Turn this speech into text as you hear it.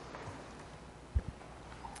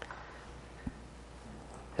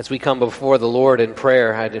As we come before the Lord in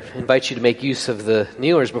prayer, I'd invite you to make use of the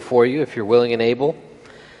kneelers before you if you're willing and able.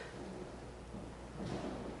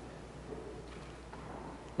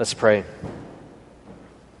 Let's pray.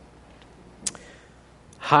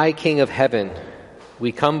 High King of heaven,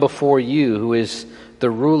 we come before you who is the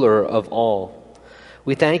ruler of all.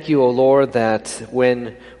 We thank you, O Lord, that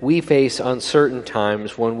when we face uncertain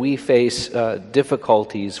times, when we face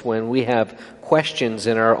difficulties, when we have questions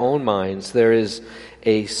in our own minds, there is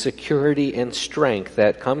a security and strength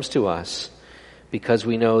that comes to us because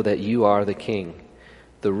we know that you are the King,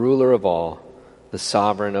 the ruler of all, the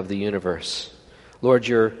sovereign of the universe. Lord,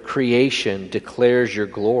 your creation declares your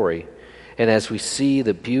glory. And as we see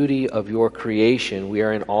the beauty of your creation, we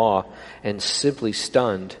are in awe and simply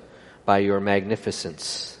stunned by your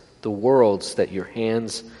magnificence, the worlds that your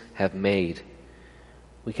hands have made.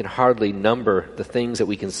 We can hardly number the things that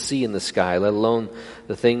we can see in the sky, let alone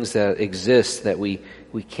the things that exist that we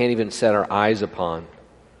can't even set our eyes upon.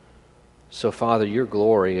 So, Father, your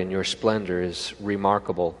glory and your splendor is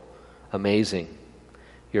remarkable, amazing.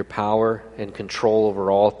 Your power and control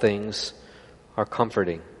over all things are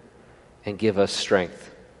comforting and give us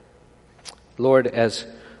strength. Lord, as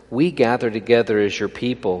we gather together as your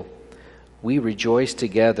people, we rejoice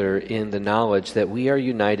together in the knowledge that we are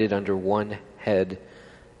united under one head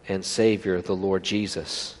and Savior, the Lord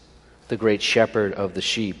Jesus, the great shepherd of the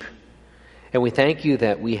sheep. And we thank you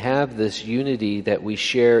that we have this unity that we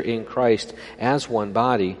share in Christ as one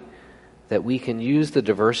body, that we can use the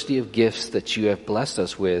diversity of gifts that you have blessed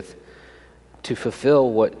us with to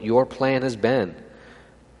fulfill what your plan has been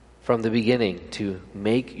from the beginning, to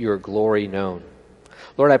make your glory known.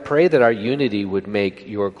 Lord, I pray that our unity would make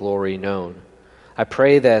your glory known. I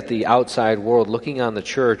pray that the outside world looking on the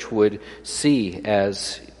church would see,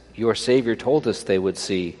 as your Savior told us they would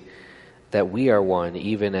see, that we are one,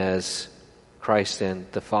 even as Christ and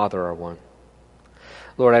the Father are one.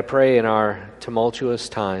 Lord, I pray in our tumultuous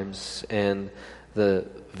times and the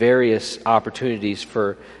various opportunities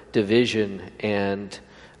for division and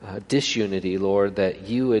disunity, Lord, that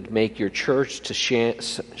you would make your church to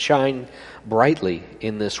shine brightly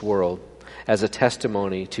in this world as a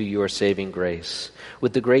testimony to your saving grace.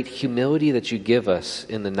 With the great humility that you give us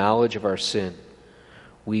in the knowledge of our sin,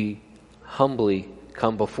 we humbly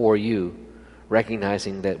come before you,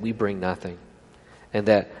 recognizing that we bring nothing, and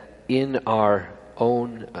that in our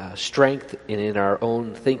own strength and in our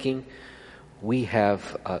own thinking, we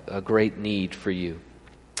have a great need for you.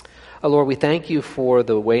 Lord, we thank you for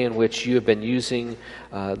the way in which you have been using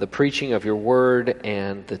the preaching of your word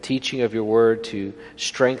and the teaching of your word to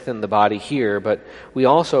strengthen the body here, but we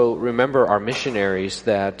also remember our missionaries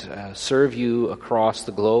that serve you across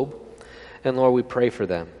the globe. And Lord, we pray for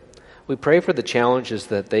them. We pray for the challenges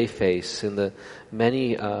that they face and the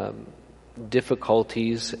many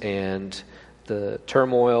difficulties and the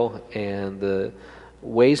turmoil and the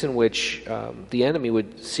ways in which the enemy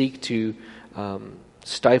would seek to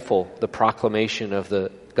stifle the proclamation of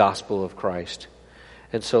the gospel of Christ.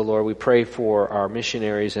 And so, Lord, we pray for our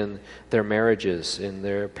missionaries and their marriages, in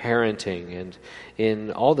their parenting, and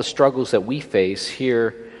in all the struggles that we face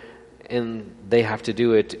here, and they have to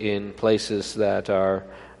do it in places that are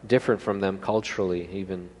different from them culturally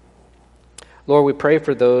even. Lord, we pray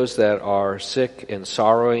for those that are sick and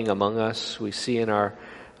sorrowing among us. We see in our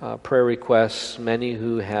prayer requests many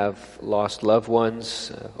who have lost loved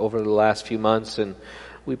ones over the last few months, and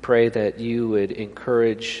we pray that you would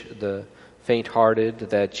encourage the faint-hearted,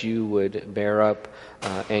 that you would bear up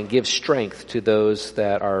and give strength to those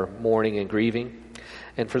that are mourning and grieving,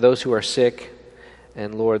 and for those who are sick,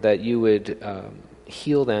 and Lord, that you would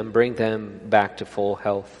heal them, bring them back to full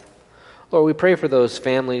health. Lord, we pray for those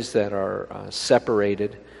families that are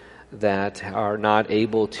separated, that are not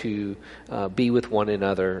able to be with one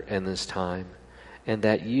another in this time, and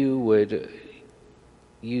that you would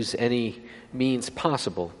use any means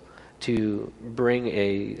possible to bring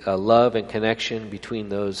a love and connection between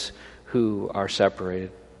those who are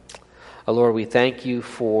separated. Lord, we thank you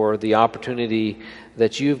for the opportunity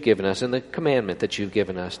that you've given us and the commandment that you've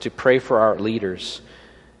given us to pray for our leaders.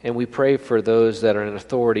 And we pray for those that are in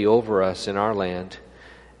authority over us in our land.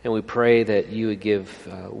 And we pray that you would give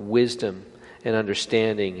wisdom and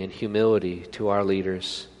understanding and humility to our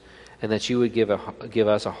leaders, and that you would give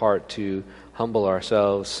us a heart to humble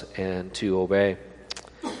ourselves and to obey.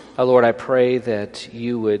 Lord, I pray that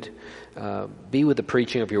you would be with the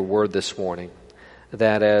preaching of your word this morning,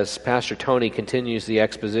 that as Pastor Tony continues the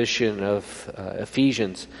exposition of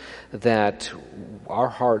Ephesians, that our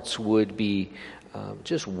hearts would be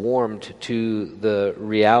just warmed to the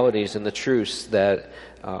realities and the truths that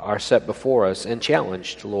are set before us, and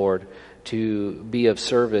challenged, Lord, to be of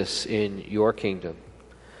service in your kingdom.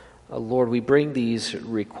 Lord, we bring these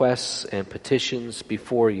requests and petitions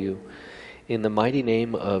before you in the mighty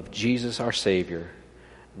name of Jesus our Savior,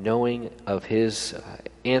 knowing of his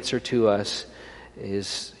answer to us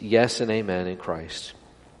is yes and amen in Christ.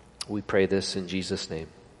 We pray this in Jesus' name.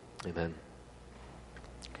 Amen.